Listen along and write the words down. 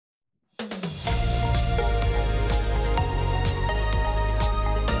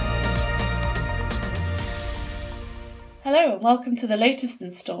Hello and welcome to the latest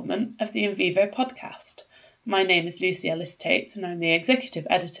instalment of the Vivo podcast. My name is Lucie Ellis-Taitt and I'm the Executive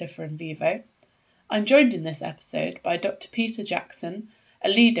Editor for Vivo. I'm joined in this episode by Dr. Peter Jackson, a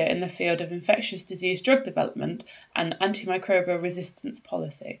leader in the field of infectious disease drug development and antimicrobial resistance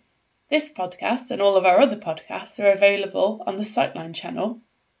policy. This podcast and all of our other podcasts are available on the Sightline channel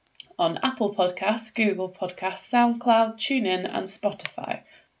on Apple Podcasts, Google Podcasts, SoundCloud, TuneIn and Spotify.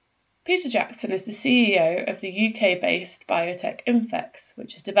 Peter Jackson is the CEO of the UK-based biotech Infex,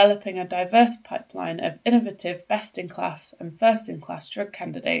 which is developing a diverse pipeline of innovative best-in-class and first-in-class drug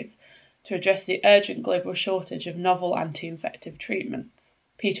candidates to address the urgent global shortage of novel anti-infective treatments.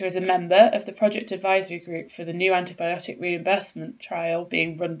 Peter is a member of the Project Advisory Group for the new Antibiotic Reimbursement trial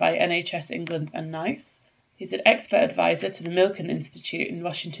being run by NHS England and NICE. He's an expert advisor to the Milken Institute in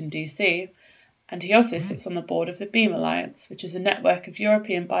Washington, DC, and he also sits on the board of the Beam Alliance, which is a network of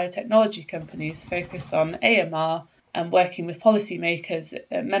European biotechnology companies focused on AMR and working with policymakers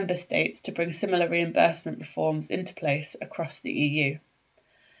at member states to bring similar reimbursement reforms into place across the EU.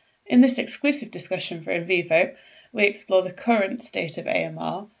 In this exclusive discussion for Vivo, we explore the current state of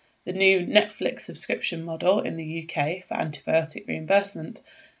AMR, the new Netflix subscription model in the UK for antibiotic reimbursement,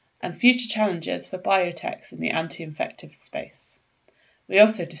 and future challenges for biotechs in the anti-infective space. We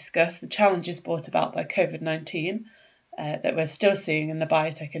also discuss the challenges brought about by COVID-19 that we're still seeing in the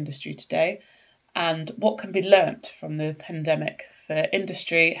biotech industry today, and what can be learnt from the pandemic for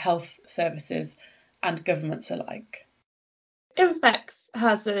industry, health services, and governments alike. Infex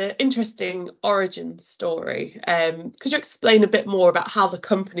has an interesting origin story. Could you explain a bit more about how the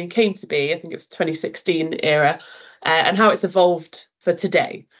company came to be? I think it was 2016 era, and how it's evolved for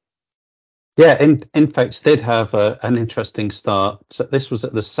today. Yeah, Infex did have an interesting start. So this was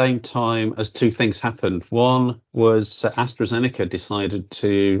at the same time as two things happened. One was AstraZeneca decided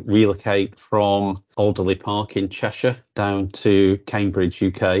to relocate from Alderley Park in Cheshire down to Cambridge,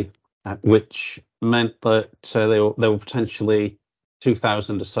 UK, which meant that there were potentially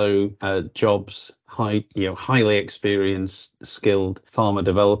 2,000 or so jobs, highly experienced, skilled pharma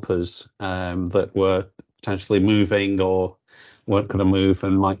developers that were potentially moving or weren't going to move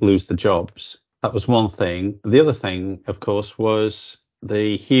and might lose the jobs. That was one thing. The other thing, of course, was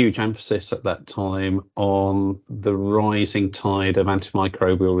the huge emphasis at that time on the rising tide of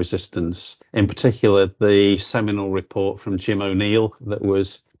antimicrobial resistance. In particular, the seminal report from Jim O'Neill that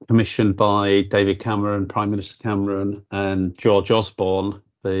was commissioned by David Cameron, Prime Minister Cameron, and George Osborne,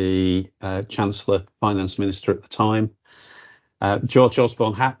 the Chancellor, Finance Minister at the time. George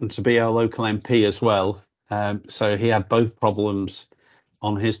Osborne happened to be our local MP as well. So he had both problems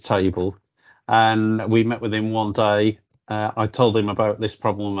on his table, and we met with him one day. I told him about this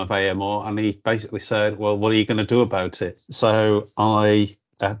problem of AMR, and he basically said, well, what are you going to do about it? So I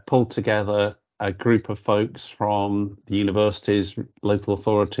pulled together a group of folks from the universities, local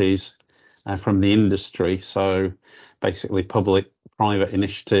authorities, from the industry. So basically public-private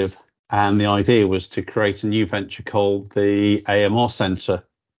initiative. And the idea was to create a new venture called the AMR Centre.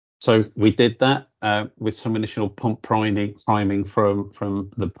 So we did that with some initial pump priming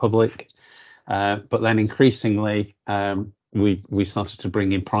from the public, but then increasingly we started to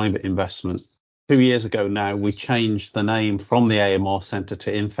bring in private investment. 2 years ago now, we changed the name from the AMR Centre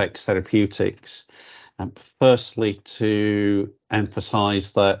to Infex Therapeutics, firstly to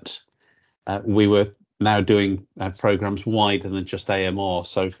emphasise that we were now doing programs wider than just AMR.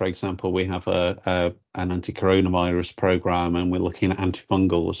 So, for example, we have an anti-coronavirus program, and we're looking at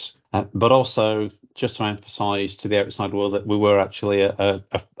antifungals. But also, just to emphasise to the outside world that we were actually a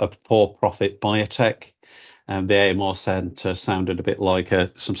for-profit biotech, and the AMR Centre sounded a bit like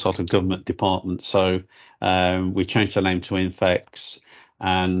some sort of government department. So we changed the name to Infex,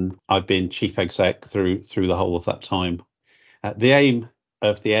 and I've been chief exec through the whole of that time. The aim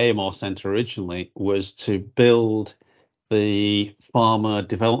of the AMR Centre originally was to build the pharma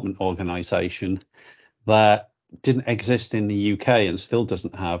development organisation that didn't exist in the UK and still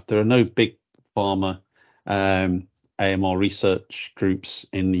doesn't have. There are no big pharma AMR research groups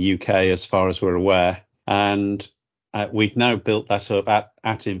in the UK as far as we're aware. And we've now built that up at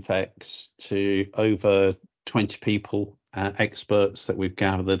Infex to over 20 people, experts that we've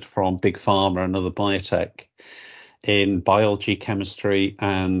gathered from big pharma and other biotech in biology, chemistry,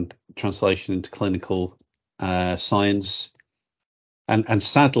 and translation into clinical science. And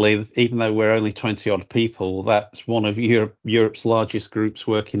sadly, even though we're only 20 odd people, that's one of Europe's largest groups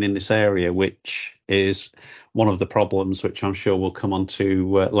working in this area, which is one of the problems which I'm sure we'll come on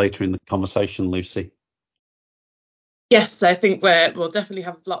to later in the conversation, Lucie. Yes, I think we'll definitely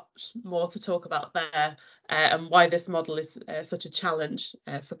have lots more to talk about there, and why this model is such a challenge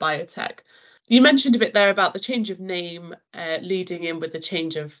for biotech. You mentioned a bit there about the change of name leading in with the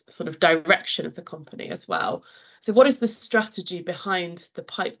change of sort of direction of the company as well. So what is the strategy behind the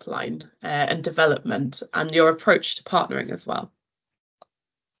pipeline and development and your approach to partnering as well?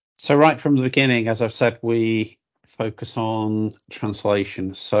 So right from the beginning, as I've said, we focus on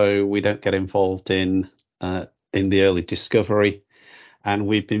translation, so we don't get involved in the early discovery, and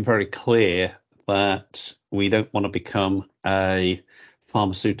we've been very clear that we don't want to become a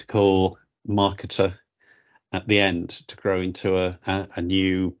pharmaceutical marketer at the end to grow into a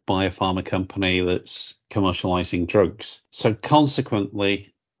new biopharma company that's commercializing drugs. So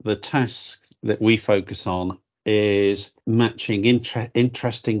consequently, the task that we focus on is matching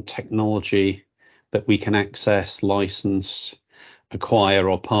interesting technology that we can access, license, acquire,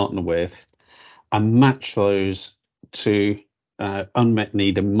 or partner with, and match those to unmet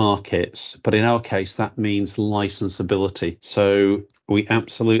need in markets. But in our case, that means licensability. So we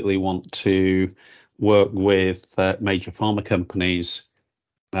absolutely want to work with major pharma companies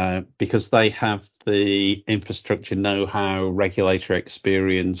because they have the infrastructure, know-how, regulatory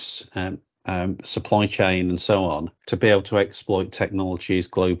experience, supply chain, and so on, to be able to exploit technologies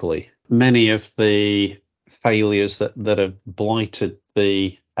globally. Many of the failures that have blighted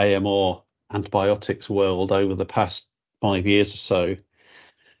the AMR antibiotics world over the past 5 years or so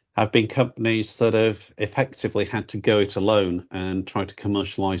have been companies that have effectively had to go it alone and try to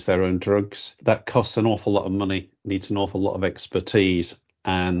commercialize their own drugs. That costs an awful lot of money, needs an awful lot of expertise,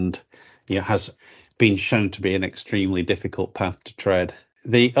 and has been shown to be an extremely difficult path to tread.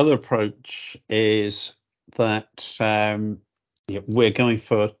 The other approach is that we're going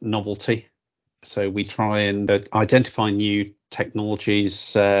for novelty. So we try and identify new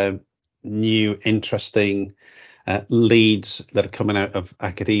technologies, new interesting leads that are coming out of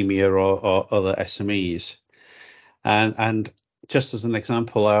academia or other SMEs. And just as an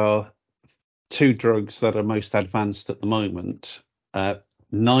example, our 2 drugs that are most advanced at the moment,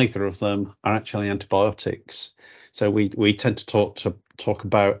 neither of them are actually antibiotics. So we tend to talk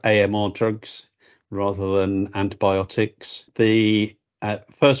about AMR drugs rather than antibiotics. The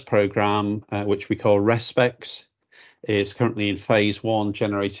first program, which we call Respex, is currently in phase 1,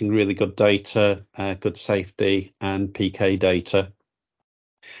 generating really good data, good safety and PK data.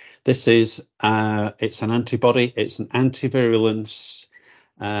 This is it's an antibody. It's an antivirulence,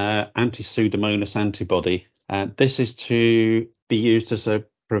 anti-Pseudomonas antibody. This is to be used as a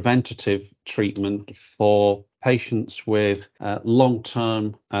preventative treatment for patients with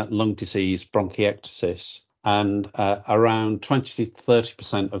long-term lung disease, bronchiectasis. And around 20 to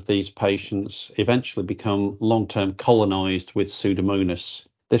 30% of these patients eventually become long-term colonized with Pseudomonas.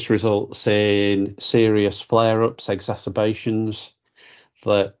 This results in serious flare-ups, exacerbations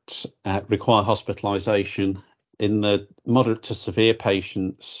that require hospitalization. In the moderate to severe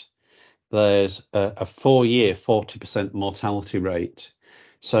patients, there's a 4-year 40% mortality rate.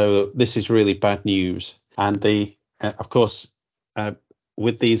 So this is really bad news. And of course,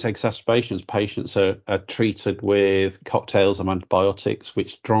 with these exacerbations, patients are treated with cocktails of antibiotics,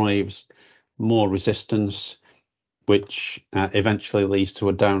 which drives more resistance, which eventually leads to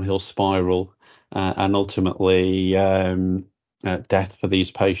a downhill spiral and ultimately death for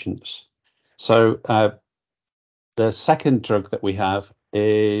these patients. So the second drug that we have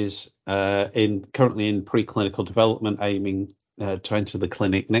is currently in preclinical development, aiming to enter the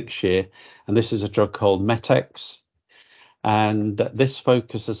clinic next year. And this is a drug called Metex. And this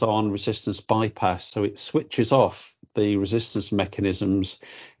focuses on resistance bypass. So it switches off the resistance mechanisms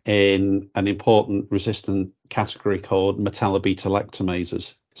in an important resistant category called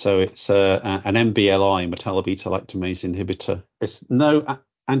metallo-beta-lactamases. So it's an MBLI, metallo-beta-lactamase inhibitor. It's no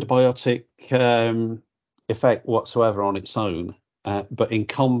antibiotic effect whatsoever on its own. But in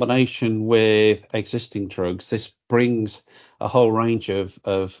combination with existing drugs, this brings a whole range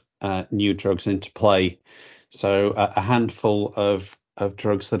of new drugs into play. So a handful of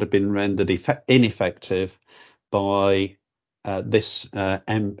drugs that have been rendered ineffective by this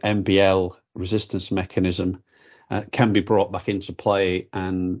MBL resistance mechanism can be brought back into play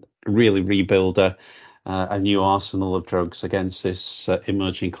and really rebuild a new arsenal of drugs against this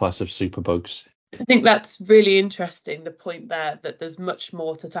emerging class of superbugs. I think that's really interesting, the point there that there's much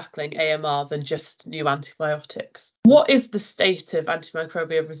more to tackling AMR than just new antibiotics. What is the state of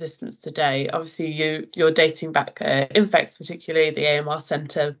antimicrobial resistance today? Obviously, you're dating back Infex, particularly the AMR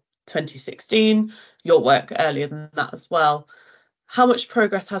Centre 2016, your work earlier than that as well. How much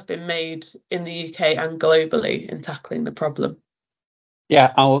progress has been made in the UK and globally in tackling the problem?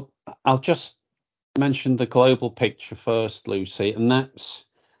 Yeah, I'll just mention the global picture first, Lucy, and that's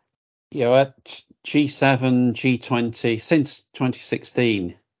at G7, G20, since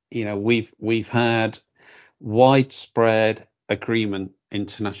 2016, we've had widespread agreement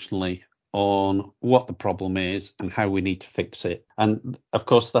internationally on what the problem is and how we need to fix it. And of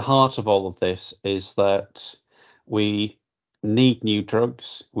course, the heart of all of this is that we need new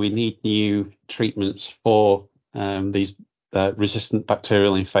drugs, we need new treatments for these resistant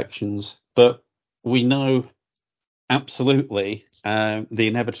bacterial infections, but we know absolutely the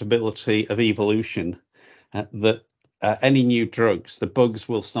inevitability of evolution, that any new drugs, the bugs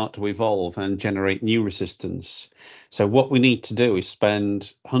will start to evolve and generate new resistance. So what we need to do is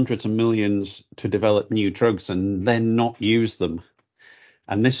spend hundreds of millions to develop new drugs and then not use them.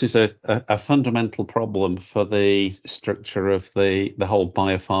 And this is a fundamental problem for the structure of the whole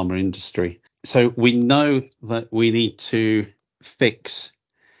biopharma industry. So we know that we need to fix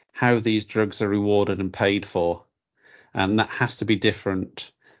how these drugs are rewarded and paid for. And that has to be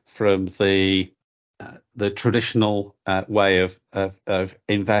different from the traditional way of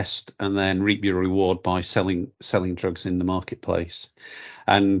invest and then reap your reward by selling drugs in the marketplace.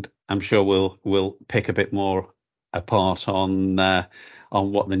 And I'm sure we'll pick a bit more apart on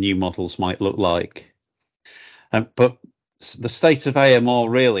what the new models might look like. But the state of AMR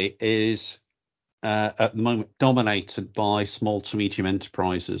really is at the moment dominated by small to medium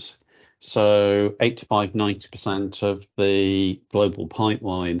enterprises. So 85-90% of the global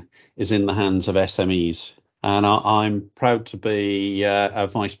pipeline is in the hands of SMEs. And I'm proud to be a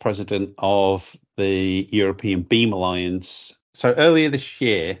vice president of the European Beam Alliance. So earlier this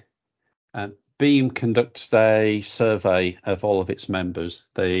year, Beam conducted a survey of all of its members,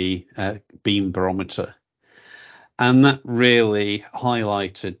 the Beam Barometer. And that really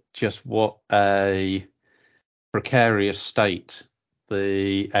highlighted just what a precarious state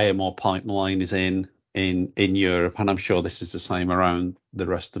the AMR pipeline is in Europe, and I'm sure this is the same around the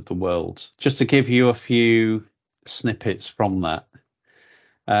rest of the world. Just to give you a few snippets from that,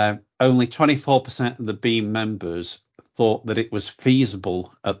 only 24% of the Beam members thought that it was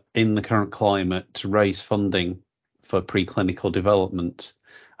feasible in the current climate to raise funding for preclinical development,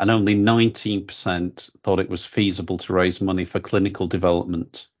 and only 19% thought it was feasible to raise money for clinical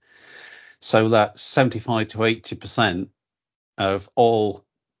development. So that's 75 to 80% of all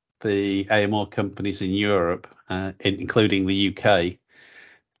the AMR companies in Europe, including the UK,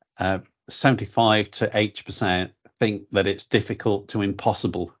 75 to 80% think that it's difficult to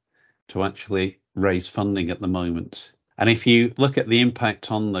impossible to actually raise funding at the moment. And if you look at the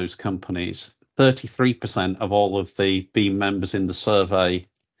impact on those companies, 33% of all of the Beam members in the survey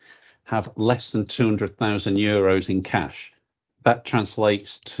have less than 200,000 euros in cash. That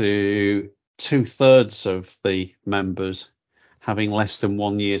translates to 2/3 of the members having less than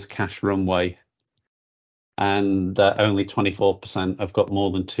 1 year's cash runway, and only 24% have got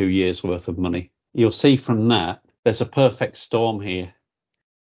more than 2 years worth of money. You'll see from that there's a perfect storm here.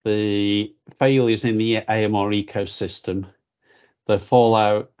 The failures in the AMR ecosystem, the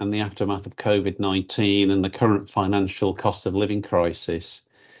fallout and the aftermath of COVID-19 and the current financial cost of living crisis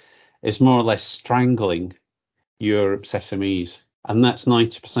is more or less strangling Europe's SMEs. And that's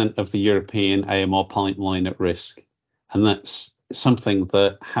 90% of the European AMR pipeline at risk. And that's something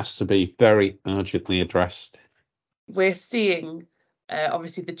that has to be very urgently addressed. We're seeing,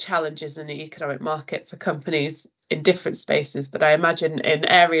 obviously, the challenges in the economic market for companies in different spaces, but I imagine in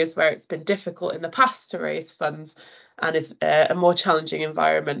areas where it's been difficult in the past to raise funds and is a more challenging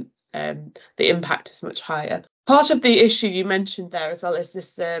environment, the impact is much higher. Part of the issue you mentioned there as well is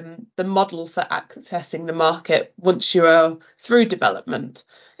this the model for accessing the market once you are through development,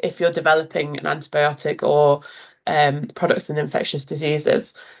 if you're developing an antibiotic or products in infectious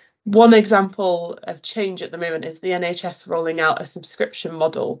diseases. One example of change at the moment is the NHS rolling out a subscription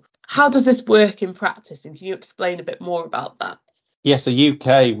model. How does this work in practice, and can you explain a bit more about that? Yes, the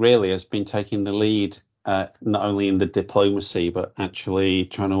UK really has been taking the lead, not only in the diplomacy, but actually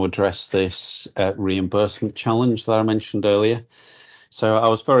trying to address this reimbursement challenge that I mentioned earlier. So I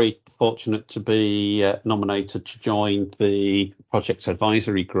was very fortunate to be nominated to join the project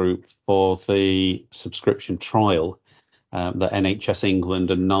advisory group for the subscription trial that NHS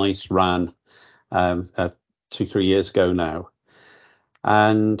England and NICE ran 2-3 years ago now.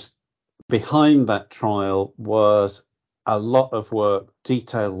 And behind that trial was a lot of work,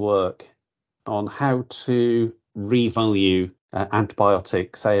 detailed work on how to revalue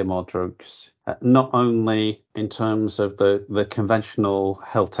antibiotics, AMR drugs, not only in terms of the conventional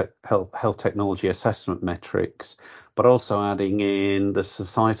health technology assessment metrics, but also adding in the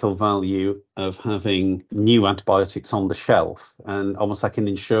societal value of having new antibiotics on the shelf and almost like an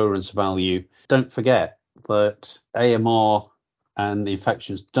insurance value. Don't forget that AMR and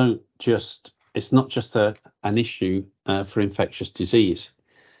infections it's not just an issue for infectious disease.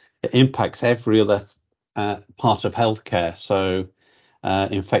 it impacts every other part of healthcare. So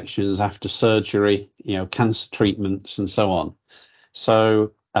infections after surgery, cancer treatments and so on.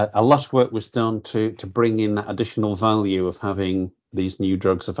 So a lot of work was done to bring in that additional value of having these new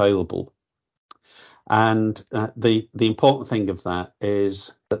drugs available. And the important thing of that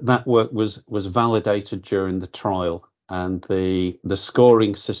is that work was validated during the trial, and the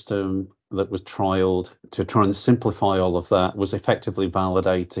scoring system that was trialed to try and simplify all of that was effectively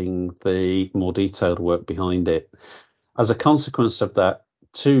validating the more detailed work behind it. As a consequence of that,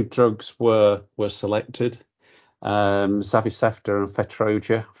 2 drugs were selected, Zavicefta and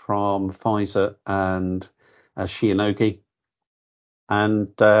Fetroja from Pfizer and Shionogi. And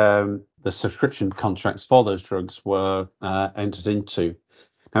the subscription contracts for those drugs were entered into.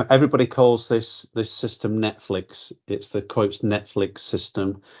 Now, everybody calls this system Netflix. It's the quotes Netflix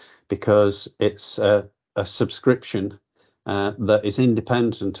system because it's a subscription that is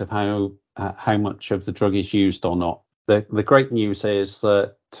independent of how much of the drug is used or not. The great news is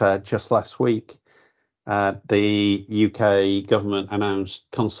that just last week, the UK government announced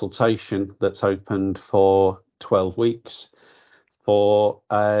consultation that's opened for 12 weeks for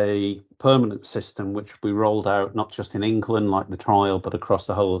a permanent system, which we rolled out not just in England like the trial, but across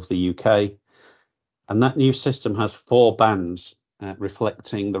the whole of the UK. And that new system has 4 bands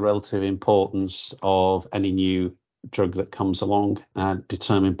reflecting the relative importance of any new drug that comes along,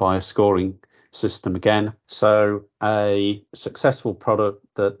 determined by a scoring system again. So a successful product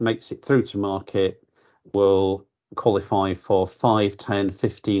that makes it through to market will qualify for 5, 10,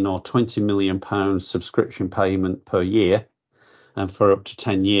 15 or 20 million pounds subscription payment per year, and for up to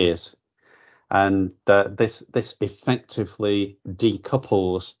 10 years. And this effectively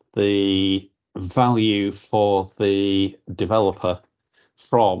decouples the value for the developer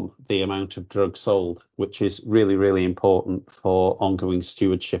from the amount of drugs sold, which is really, really important for ongoing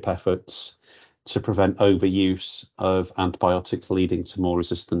stewardship efforts to prevent overuse of antibiotics leading to more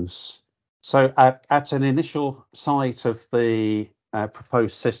resistance. So at an initial sight of the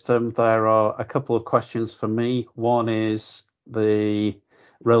proposed system, there are a couple of questions for me. One is the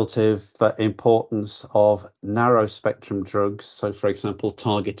relative importance of narrow spectrum drugs. So, for example,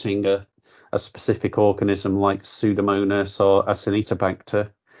 targeting a specific organism like Pseudomonas or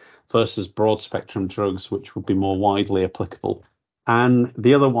Acinetobacter versus broad spectrum drugs, which would be more widely applicable. And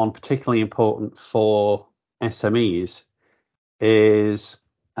the other one, particularly important for SMEs, is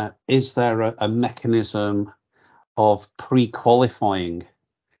there a mechanism of pre-qualifying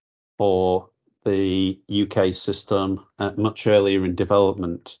for the UK system much earlier in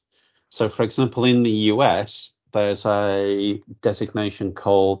development? So, for example, in the US, there's a designation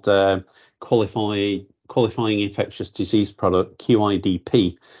called Qualifying Infectious Disease Product,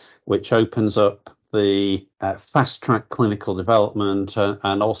 QIDP, which opens up the fast-track clinical development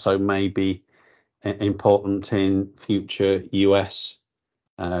and also may be important in future US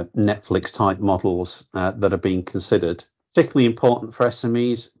Netflix-type models that are being considered. Particularly important for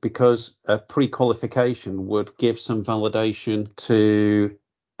SMEs because a pre-qualification would give some validation to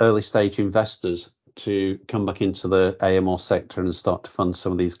early stage investors to come back into the AMR sector and start to fund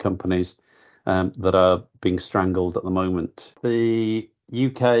some of these companies that are being strangled at the moment. The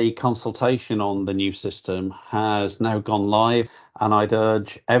UK consultation on the new system has now gone live, and I'd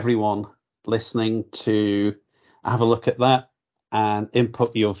urge everyone listening to have a look at that and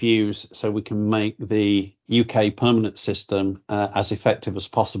input your views so we can make the UK permanent system as effective as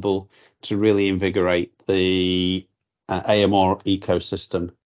possible to really invigorate the AMR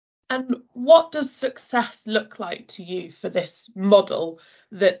ecosystem. And what does success look like to you for this model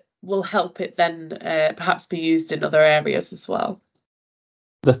that will help it then perhaps be used in other areas as well?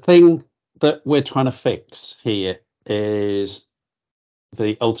 The thing that we're trying to fix here is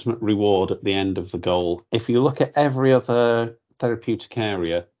the ultimate reward at the end of the goal. If you look at every other therapeutic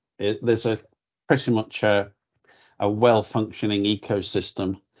area, there's pretty much a well-functioning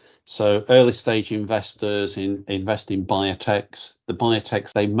ecosystem. So early stage investors invest in biotechs. The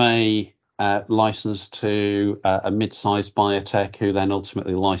biotechs, they may license to a mid-sized biotech who then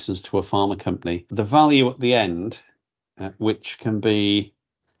ultimately license to a pharma company. The value at the end, which can be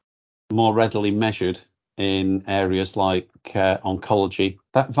more readily measured in areas like oncology,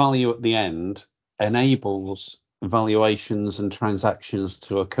 that value at the end enables valuations and transactions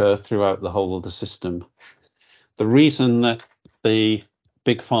to occur throughout the whole of the system. The reason that the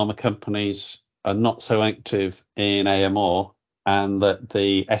big pharma companies are not so active in AMR and that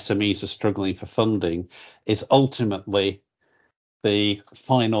the SMEs are struggling for funding is ultimately the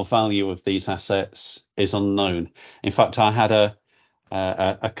final value of these assets is unknown. In fact, I had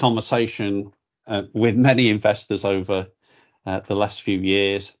a conversation with many investors over the last few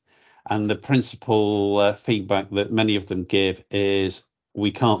years, And the principal feedback that many of them give is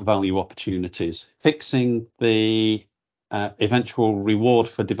we can't value opportunities. Fixing the eventual reward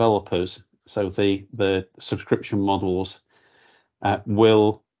for developers, so the subscription models,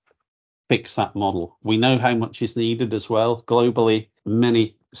 will fix that model. We know how much is needed as well. Globally,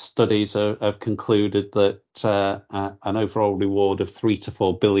 many studies have concluded that an overall reward of 3 to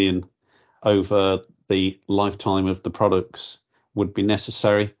 4 billion over the lifetime of the products would be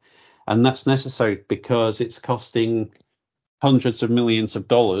necessary. And that's necessary because it's costing hundreds of millions of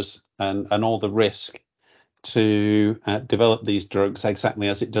dollars and all the risk to develop these drugs exactly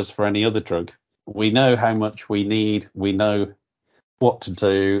as it does for any other drug. We know how much we need, we know what to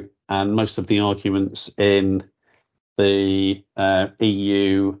do, and most of the arguments in the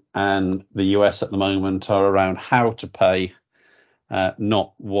EU and the US at the moment are around how to pay,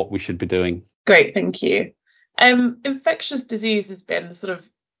 not what we should be doing. Great, thank you. Infectious disease has been sort of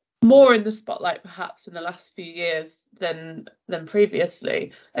more in the spotlight perhaps in the last few years than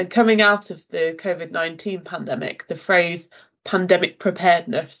previously. And coming out of the COVID-19 pandemic, the phrase pandemic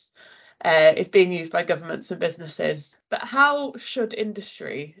preparedness is being used by governments and businesses. But how should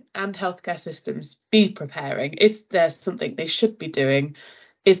industry and healthcare systems be preparing? Is there something they should be doing?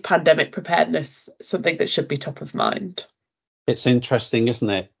 Is pandemic preparedness something that should be top of mind? It's interesting, isn't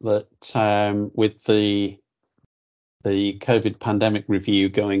it, that with the COVID pandemic review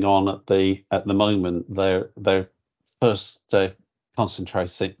going on at the moment, they're first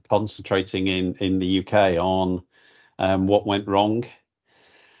concentrating in the UK on what went wrong.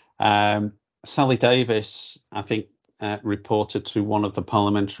 Sally Davis, I think, reported to one of the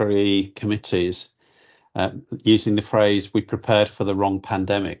parliamentary committees using the phrase, "We prepared for the wrong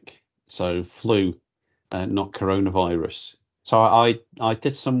pandemic," so flu, not coronavirus. So I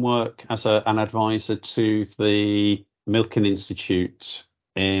did some work as an advisor to the Milken Institute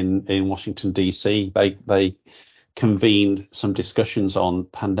in Washington, D.C. They convened some discussions on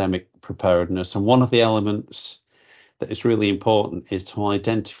pandemic preparedness. And one of the elements that is really important is to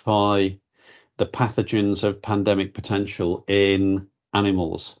identify the pathogens of pandemic potential in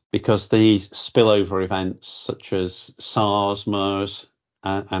animals, because these spillover events such as SARS, MERS,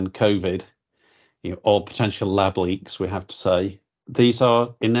 and COVID, or potential lab leaks, we have to say, these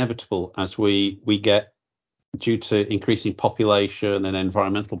are inevitable as we get, due to increasing population and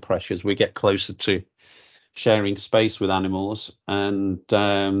environmental pressures, we get closer to sharing space with animals, and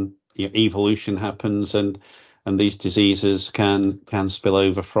evolution happens, and these diseases can spill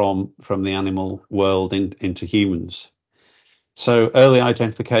over from the animal world into humans. So early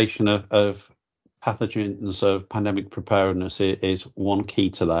identification of pathogens of pandemic preparedness is one key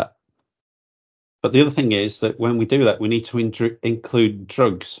to that. But the other thing is that when we do that, we need to include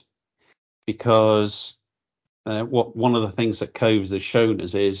drugs, because one of the things that COVID has shown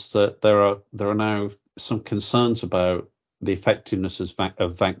us is that there are now some concerns about the effectiveness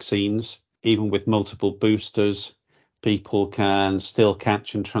of vaccines. Even with multiple boosters, people can still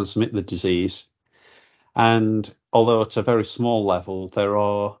catch and transmit the disease. And although at a very small level, there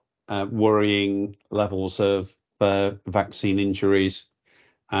are worrying levels of vaccine injuries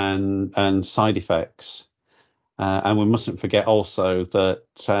and side effects. And we mustn't forget also that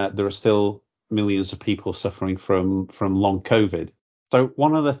there are still millions of people suffering from long COVID. So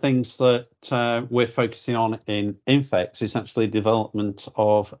one of the things that we're focusing on in Infex is actually development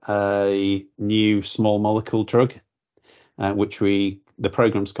of a new small molecule drug, which the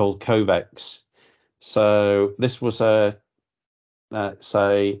program's called COVAX. So this was a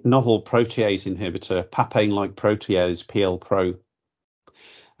novel protease inhibitor, papain-like protease, PL-Pro,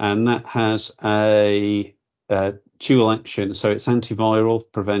 and that has a dual action. So it's antiviral,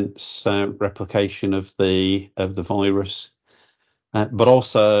 prevents replication of the virus, but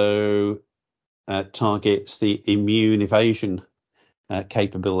also targets the immune evasion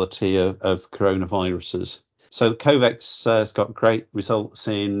capability of coronaviruses. So COVAX has got great results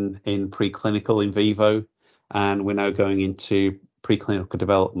in preclinical in vivo, and we're now going into preclinical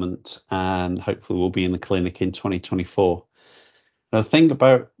development, and hopefully we'll be in the clinic in 2024. Now, the thing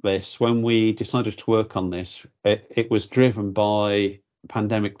about this, when we decided to work on this, it was driven by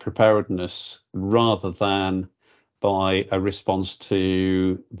pandemic preparedness rather than by a response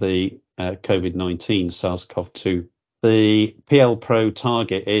to the COVID-19 SARS-CoV-2. The PL-Pro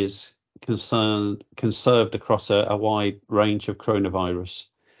target is conserved across a wide range of coronavirus.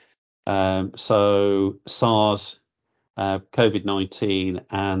 So SARS, COVID-19,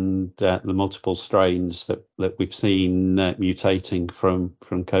 and the multiple strains that we've seen mutating from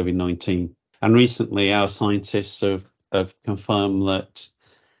COVID-19. And recently, our scientists have confirmed that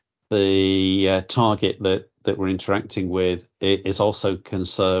the target that we're interacting with is also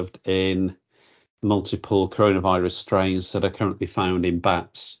conserved in multiple coronavirus strains that are currently found in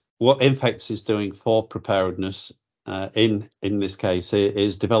bats. What Infex is doing for preparedness in this case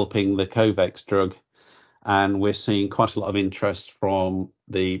is developing the Covax drug, and we're seeing quite a lot of interest from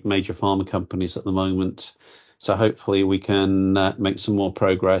the major pharma companies at the moment. So hopefully we can make some more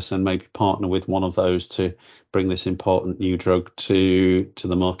progress and maybe partner with one of those to bring this important new drug to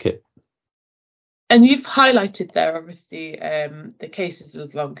the market. And you've highlighted there, obviously, the cases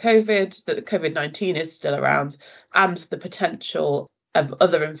of long COVID, that the COVID-19 is still around, and the potential of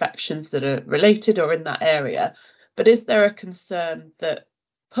other infections that are related or in that area. But is there a concern that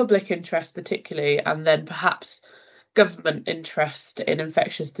public interest particularly, and then perhaps government interest in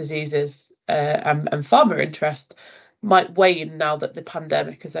infectious diseases and pharma interest might wane now that the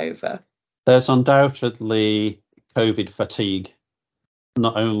pandemic is over? There's undoubtedly COVID fatigue,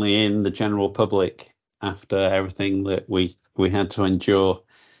 not only in the general public after everything that we had to endure,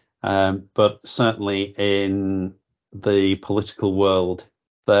 but certainly in the political world.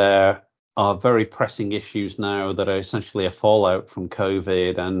 There are very pressing issues now that are essentially a fallout from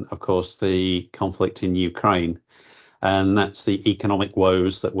COVID and, of course, the conflict in Ukraine. And that's the economic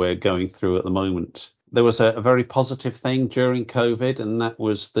woes that we're going through at the moment. There was a very positive thing during COVID, and that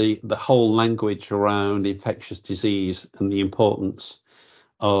was the whole language around infectious disease and the importance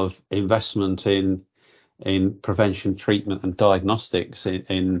of investment in prevention, treatment and diagnostics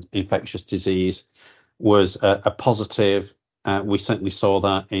in infectious disease was a positive. We certainly saw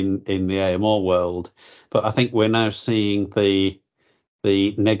that in the AMR world, but I think we're now seeing the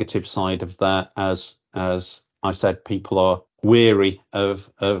negative side of that as I said, people are weary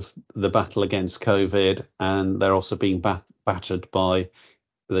of the battle against COVID, and they're also being battered by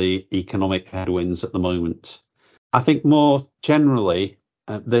the economic headwinds at the moment. I think more generally,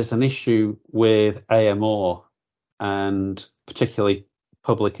 there's an issue with AMR and particularly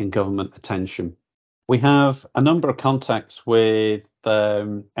public and government attention. We have a number of contacts with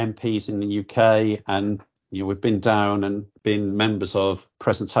MPs in the UK, and we've been down and been members of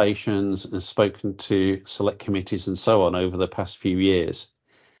presentations and spoken to select committees and so on over the past few years.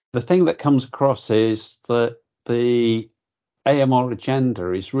 The thing that comes across is that the AMR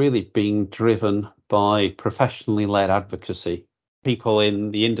agenda is really being driven by professionally led advocacy. People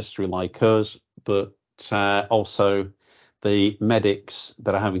in the industry like us, but also the medics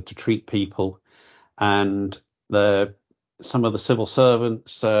that are having to treat people, and some of the civil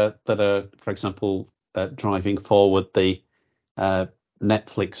servants that are, for example, driving forward the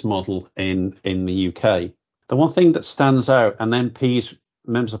Netflix model in the UK. The one thing that stands out, and MPs,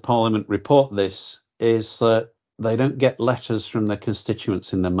 members of Parliament, report this, is that they don't get letters from their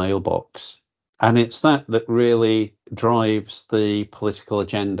constituents in their mailbox. And it's that really drives the political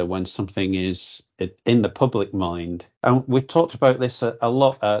agenda when something is in the public mind. And we've talked about this a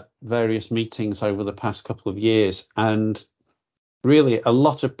lot at various meetings over the past couple of years. And really, a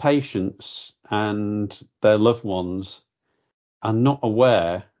lot of patients and their loved ones are not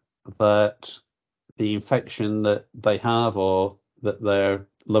aware that the infection that they have or that their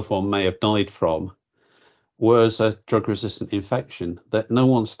loved one may have died from was a drug-resistant infection, that no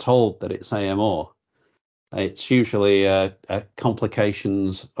one's told that it's AMR. It's usually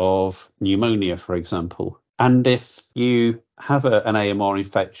complications of pneumonia, for example. And if you have an AMR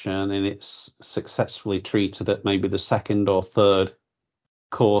infection and it's successfully treated at maybe the second or third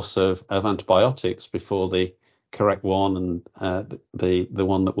course of antibiotics before the correct one and the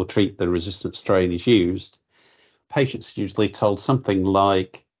one that will treat the resistant strain is used, patients are usually told something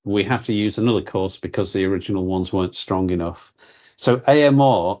like, we have to use another course because the original ones weren't strong enough. So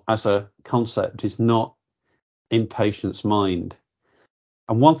AMR as a concept is not in patients' mind.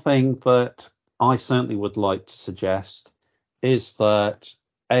 And one thing that I certainly would like to suggest is that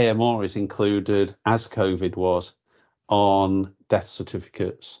AMR is included, as COVID was, on death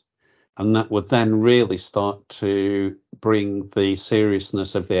certificates. And that would then really start to bring the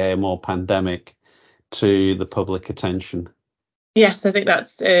seriousness of the AMR pandemic to the public attention. Yes, I think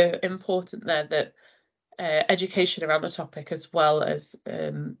that's important there, that education around the topic, as well as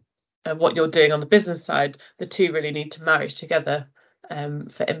what you're doing on the business side, the two really need to marry together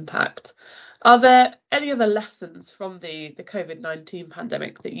for impact. Are there any other lessons from the COVID-19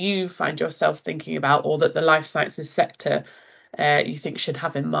 pandemic that you find yourself thinking about, or that the life sciences sector you think should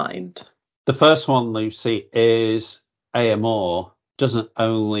have in mind? The first one, Lucy, is AMR doesn't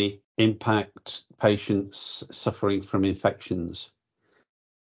only impact patients suffering from infections.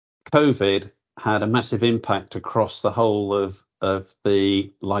 COVID had a massive impact across the whole of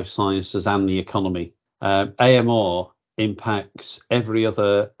the life sciences and the economy. AMR impacts every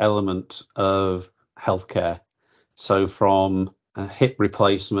other element of healthcare. So from hip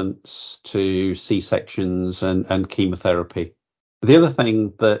replacements to C-sections and chemotherapy. The other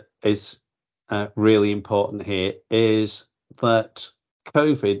thing that is really important here is that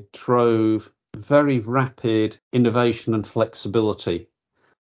COVID drove very rapid innovation and flexibility,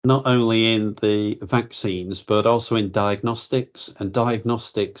 not only in the vaccines, but also in diagnostics. And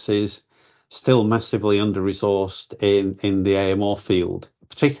diagnostics is still massively under-resourced in the AMR field,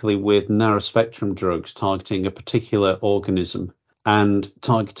 particularly with narrow spectrum drugs targeting a particular organism and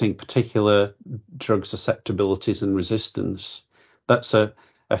targeting particular drug susceptibilities and resistance. That's a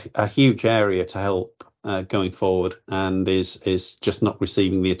huge area to help going forward, and is just not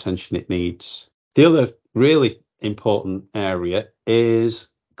receiving the attention it needs. The other really important area is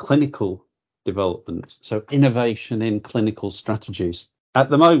clinical development, so innovation in clinical strategies. At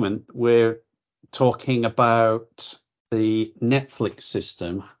the moment, we're talking about the Netflix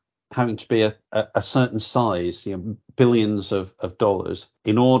system having to be a certain size, billions of dollars,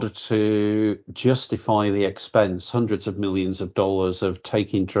 in order to justify the expense, hundreds of millions of dollars, of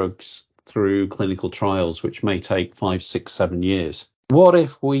taking drugs through clinical trials, which may take 5, 6, 7 years. What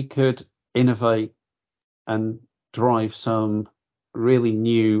if we could innovate and drive some really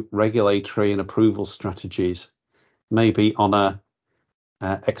new regulatory and approval strategies, maybe on a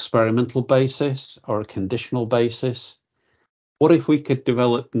experimental basis or a conditional basis? What if we could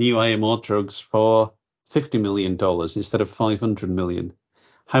develop new AMR drugs for $50 million instead of $500 million?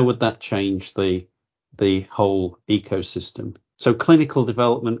 How would that change the whole ecosystem? So clinical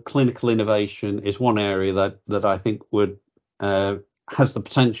development, clinical innovation is one area that I think would has the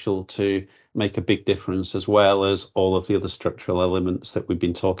potential to make a big difference, as well as all of the other structural elements that we've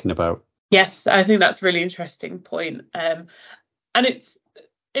been talking about. Yes, I think that's a really interesting point. And it's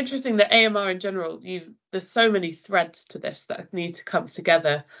interesting that AMR in general, there's so many threads to this that need to come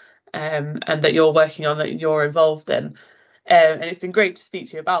together, and that you're working on, that you're involved in. And it's been great to speak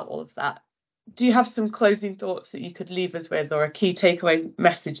to you about all of that. Do you have some closing thoughts that you could leave us with, or a key takeaway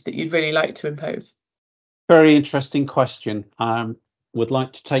message that you'd really like to impose? Very interesting question. Would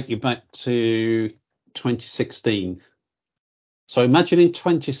like to take you back to 2016. So imagine in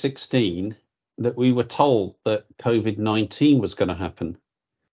 2016 that we were told that COVID-19 was going to happen,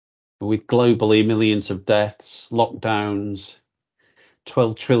 with globally millions of deaths, lockdowns,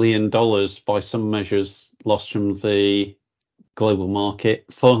 $12 trillion by some measures lost from the global market,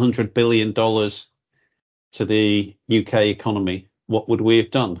 $400 billion to the UK economy. What would we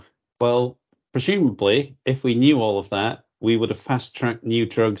have done? Well, presumably, if we knew all of that, we would have fast-tracked new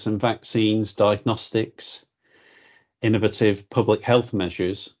drugs and vaccines, diagnostics, innovative public health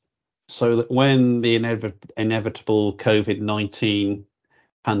measures, so that when the inevitable COVID-19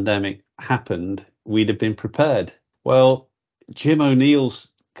 pandemic happened, we'd have been prepared. Well, Jim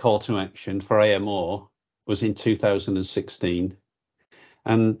O'Neill's call to action for AMR was in 2016.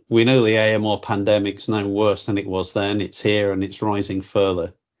 And we know the AMR pandemic's now worse than it was then. It's here and it's rising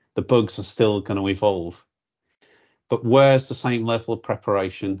further. The bugs are still going to evolve. But where's the same level of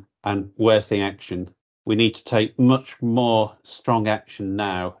preparation, and where's the action? We need to take much more strong action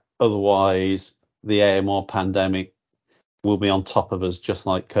now. Otherwise, the AMR pandemic will be on top of us, just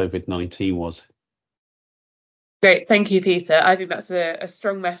like COVID-19 was. Great. Thank you, Peter. I think that's a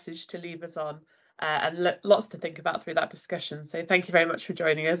strong message to leave us on, and lots to think about through that discussion. So thank you very much for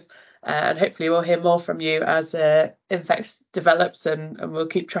joining us, and hopefully we'll hear more from you as Infex develops, and we'll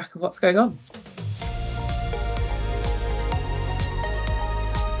keep track of what's going on.